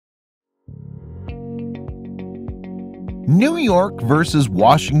New York versus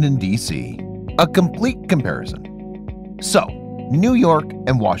Washington, D.C. A complete comparison. So, New York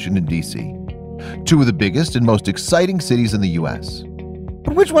and Washington, D.C. Two of the biggest and most exciting cities in the U.S.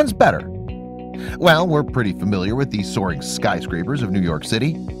 But which one's better? Well, we're pretty familiar with the soaring skyscrapers of New York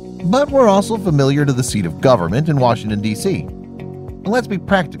City, but we're also familiar to the seat of government in Washington, D.C. Let's be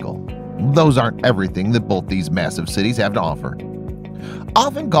practical. Those aren't everything that both these massive cities have to offer.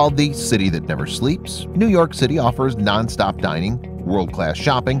 Often called the city that never sleeps, New York City offers non-stop dining, world-class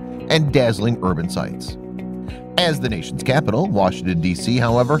shopping, and dazzling urban sights. As the nation's capital, Washington, D.C.,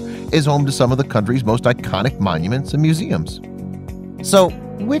 however, is home to some of the country's most iconic monuments and museums. So,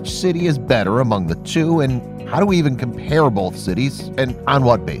 which city is better among the two, and how do we even compare both cities, and on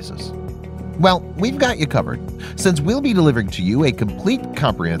what basis? Well, we've got you covered, since we'll be delivering to you a complete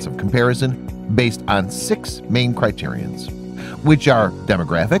comprehensive comparison based on 6 main criterions, which are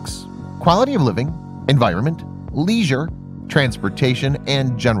demographics, quality of living, environment, leisure, transportation,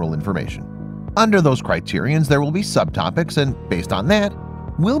 and general information. Under those criterions, there will be subtopics, and based on that,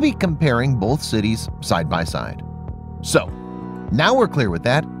 we'll be comparing both cities side by side. So, now we're clear with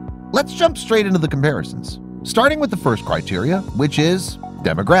that, let's jump straight into the comparisons, starting with the first criteria, which is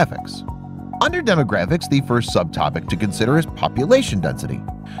demographics. Under demographics, the first subtopic to consider is population density.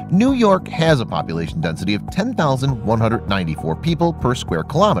 New York has a population density of 10,194 people per square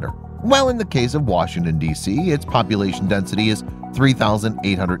kilometer, while in the case of Washington, D.C., its population density is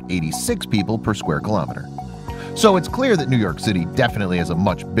 3,886 people per square kilometer. So it's clear that New York City definitely has a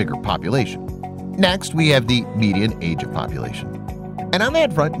much bigger population. Next, we have the median age of population. And on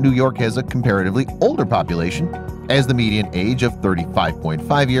that front, New York has a comparatively older population, as the median age of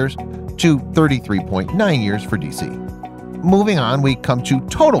 35.5 years to 33.9 years for D.C. Moving on, we come to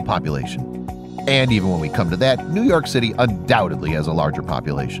total population. And even when we come to that, New York City undoubtedly has a larger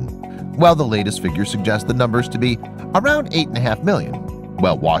population, while the latest figures suggest the numbers to be around 8.5 million,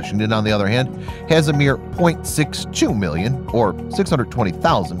 while Washington, on the other hand, has a mere 0.62 million or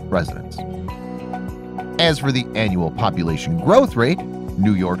 620,000 residents. As for the annual population growth rate,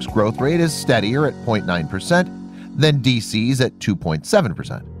 New York's growth rate is steadier at 0.9% than DC's at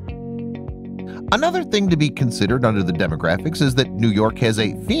 2.7%. Another thing to be considered under the demographics is that New York has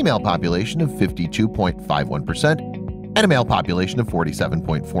a female population of 52.51% and a male population of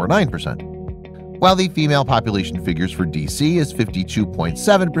 47.49%, while the female population figures for DC is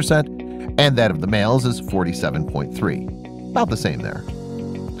 52.7% and that of the males is 47.3%, about the same there.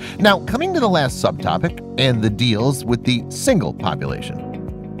 Now, coming to the last subtopic, and the deals with the single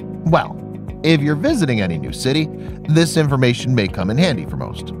population. Well, if you're visiting any new city, this information may come in handy for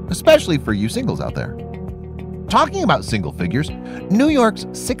most, especially for you singles out there. Talking about single figures, New York's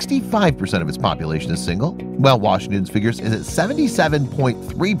 65% of its population is single, while Washington's figures is at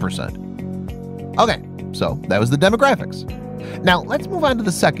 77.3%. Okay, so that was the demographics. Now let's move on to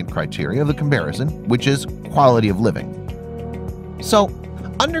the second criteria of the comparison, which is quality of living. So,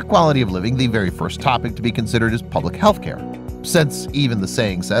 under quality of living, the very first topic to be considered is public health care, since even the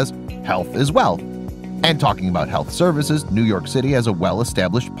saying says, health is wealth. And talking about health services, New York City has a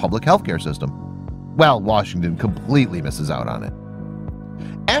well-established public health care system, while Washington completely misses out on it.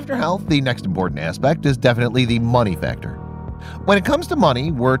 After health, the next important aspect is definitely the money factor. When it comes to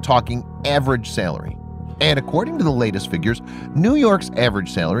money, we're talking average salary. And according to the latest figures, New York's average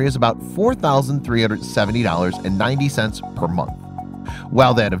salary is about $4,370.90 per month,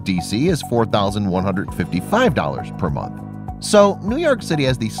 while that of DC is $4,155 per month. So New York City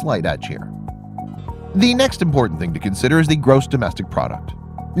has the slight edge here. The next important thing to consider is the gross domestic product.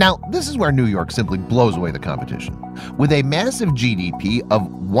 Now, this is where New York simply blows away the competition, with a massive GDP of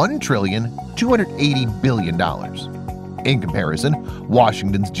 $1,280 billion. In comparison,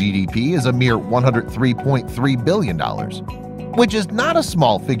 Washington's GDP is a mere $103.3 billion, which is not a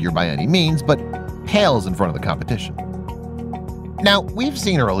small figure by any means, but pales in front of the competition. Now, we've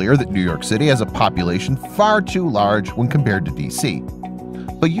seen earlier that New York City has a population far too large when compared to DC.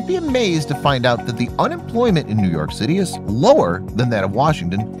 But you'd be amazed to find out that the unemployment in New York City is lower than that of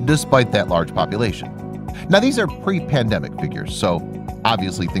Washington, despite that large population. Now, these are pre-pandemic figures, so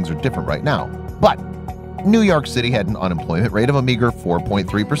obviously things are different right now. But New York City had an unemployment rate of a meager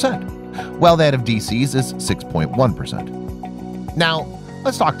 4.3%, while that of DC's is 6.1%. Now,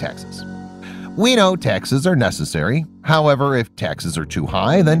 let's talk taxes. We know taxes are necessary. However, if taxes are too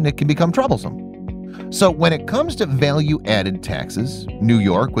high, then it can become troublesome. So when it comes to value-added taxes, New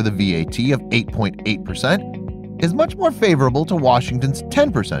York with a VAT of 8.8% is much more favorable to Washington's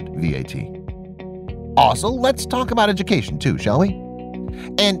 10% VAT. Also, let's talk about education too, shall we?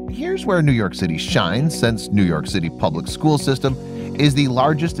 And here's where New York City shines, since New York City public school system is the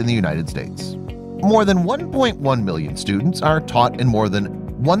largest in the United States. More than 1.1 million students are taught in more than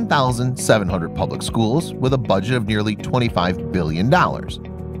 1,700 public schools with a budget of nearly $25 billion.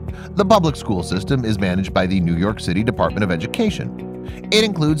 The public school system is managed by the New York City Department of Education. It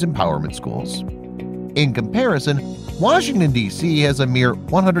includes empowerment schools. In comparison, Washington, D.C. has a mere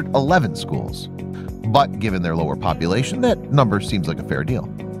 111 schools. But given their lower population, that number seems like a fair deal.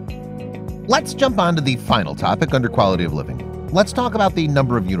 Let's jump on to the final topic under quality of living. Let's talk about the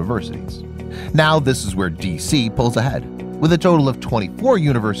number of universities. Now, this is where D.C. pulls ahead, with a total of 24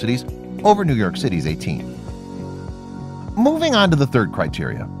 universities over New York City's 18. Moving on to the third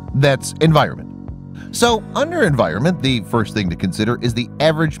criteria, that's environment. So, under environment, the first thing to consider is the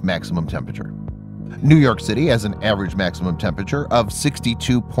average maximum temperature. New York City has an average maximum temperature of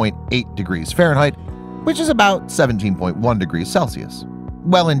 62.8 degrees Fahrenheit, which is about 17.1 degrees Celsius.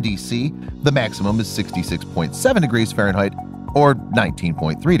 While in D.C., the maximum is 66.7 degrees Fahrenheit, or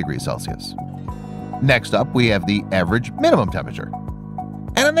 19.3 degrees Celsius. Next up, we have the average minimum temperature.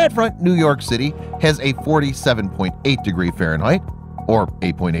 And on that front, New York City has a 47.8 degree Fahrenheit, or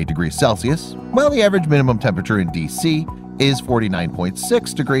 8.8 degrees Celsius, while the average minimum temperature in D.C. is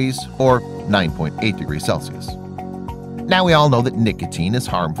 49.6 degrees, or 9.8 degrees Celsius. Now, we all know that nicotine is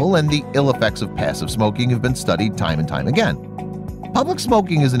harmful, and the ill effects of passive smoking have been studied time and time again. Public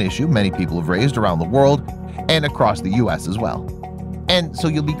smoking is an issue many people have raised around the world and across the U.S. as well. And so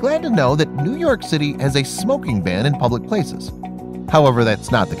you'll be glad to know that New York City has a smoking ban in public places. However,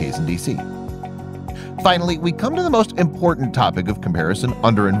 that's not the case in D.C. Finally, we come to the most important topic of comparison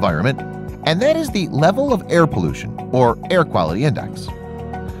under environment, and that is the level of air pollution, or air quality index.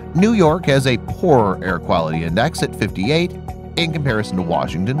 New York has a poorer air quality index at 58 in comparison to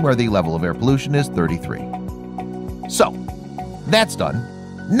Washington, where the level of air pollution is 33. So, that's done.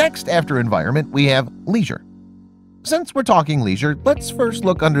 Next after environment, we have leisure. Since we're talking leisure, let's first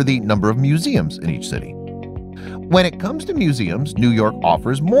look under the number of museums in each city. When it comes to museums, New York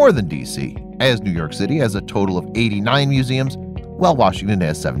offers more than D.C., as New York City has a total of 89 museums, while Washington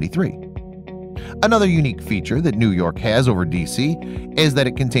has 73. Another unique feature that New York has over D.C. is that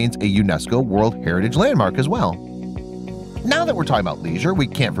it contains a UNESCO World Heritage Landmark as well. Now that we're talking about leisure, we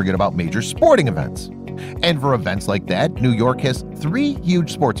can't forget about major sporting events. And for events like that, New York has 3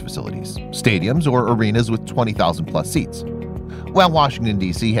 huge sports facilities, stadiums or arenas with 20,000 plus seats, while Washington,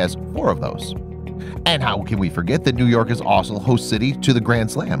 D.C. has 4 of those. And how can we forget that New York is also host city to the Grand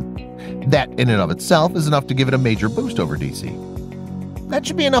Slam? That in and of itself is enough to give it a major boost over D.C. That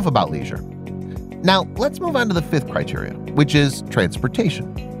should be enough about leisure. Now, let's move on to the 5th criteria, which is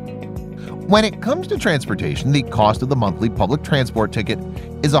transportation. When it comes to transportation, the cost of the monthly public transport ticket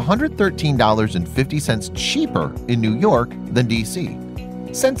is $113.50 cheaper in New York than D.C.,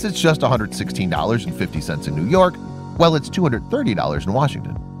 since it's just $116.50 in New York, while it's $230 in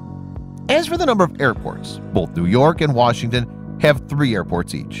Washington. As for the number of airports, both New York and Washington have 3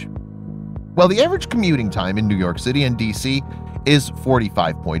 airports each. While the average commuting time in New York City and D.C. is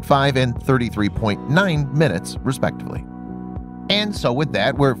 45.5 and 33.9 minutes, respectively. And so with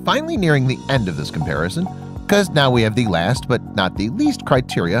that, we're finally nearing the end of this comparison, because now we have the last but not the least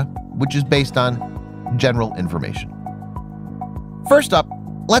criteria, which is based on general information. First up,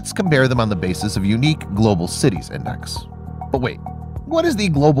 let's compare them on the basis of unique Global Cities Index. But wait, what is the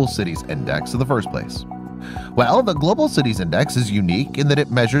Global Cities Index in the first place? Well, the Global Cities Index is unique in that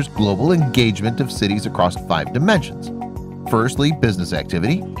it measures global engagement of cities across 5 dimensions. Firstly, business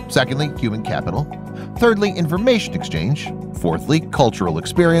activity. Secondly, human capital. Thirdly, information exchange. Fourthly, cultural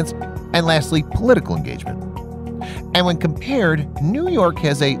experience. And lastly, political engagement. And when compared, New York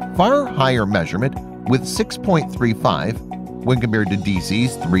has a far higher measurement with 6.35 when compared to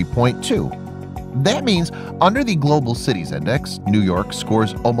DC's 3.2. That means under the Global Cities Index, New York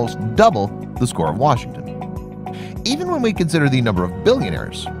scores almost double the score of Washington. Even when we consider the number of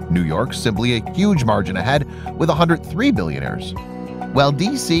billionaires, New York's simply a huge margin ahead with 103 billionaires, while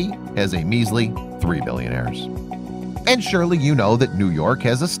D.C. has a measly 3 billionaires. And surely you know that New York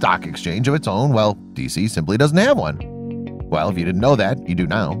has a stock exchange of its own, while D.C. simply doesn't have one. Well, if you didn't know that, you do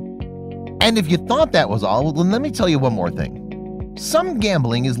now. And if you thought that was all, then let me tell you one more thing. Some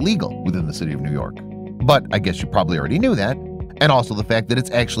gambling is legal within the city of New York, but I guess you probably already knew that, and also the fact that it's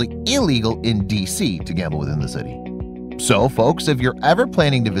actually illegal in D.C. to gamble within the city. So, folks, if you're ever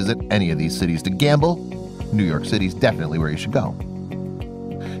planning to visit any of these cities to gamble, New York City's definitely where you should go.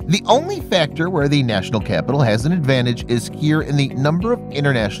 The only factor where the national capital has an advantage is here in the number of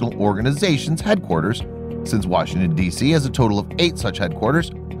international organizations' headquarters, since Washington, D.C. has a total of 8 such headquarters,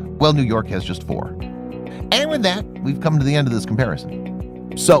 while New York has just 4. And with that, we've come to the end of this comparison.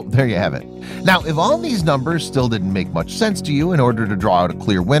 So there you have it. Now, if all these numbers still didn't make much sense to you in order to draw out a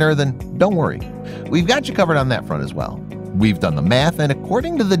clear winner, then don't worry. We've got you covered on that front as well. We've done the math, and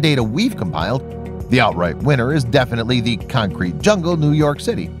according to the data we've compiled, the outright winner is definitely the concrete jungle, New York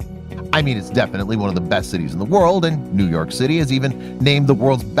City. I mean, it's definitely one of the best cities in the world, and New York City is even named the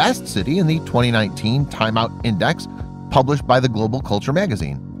world's best city in the 2019 Time Out Index published by the Global Culture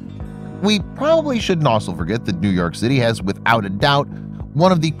magazine. We probably shouldn't also forget that New York City has, without a doubt,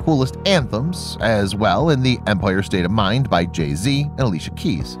 one of the coolest anthems as well in the Empire State of Mind by Jay-Z and Alicia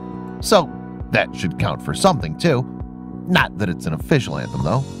Keys. So that should count for something too. Not that it's an official anthem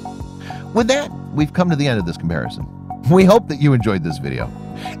though. With that, we've come to the end of this comparison. We hope that you enjoyed this video.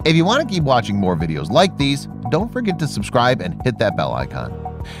 If you want to keep watching more videos like these, don't forget to subscribe and hit that bell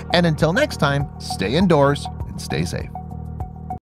icon. And until next time, stay indoors and stay safe.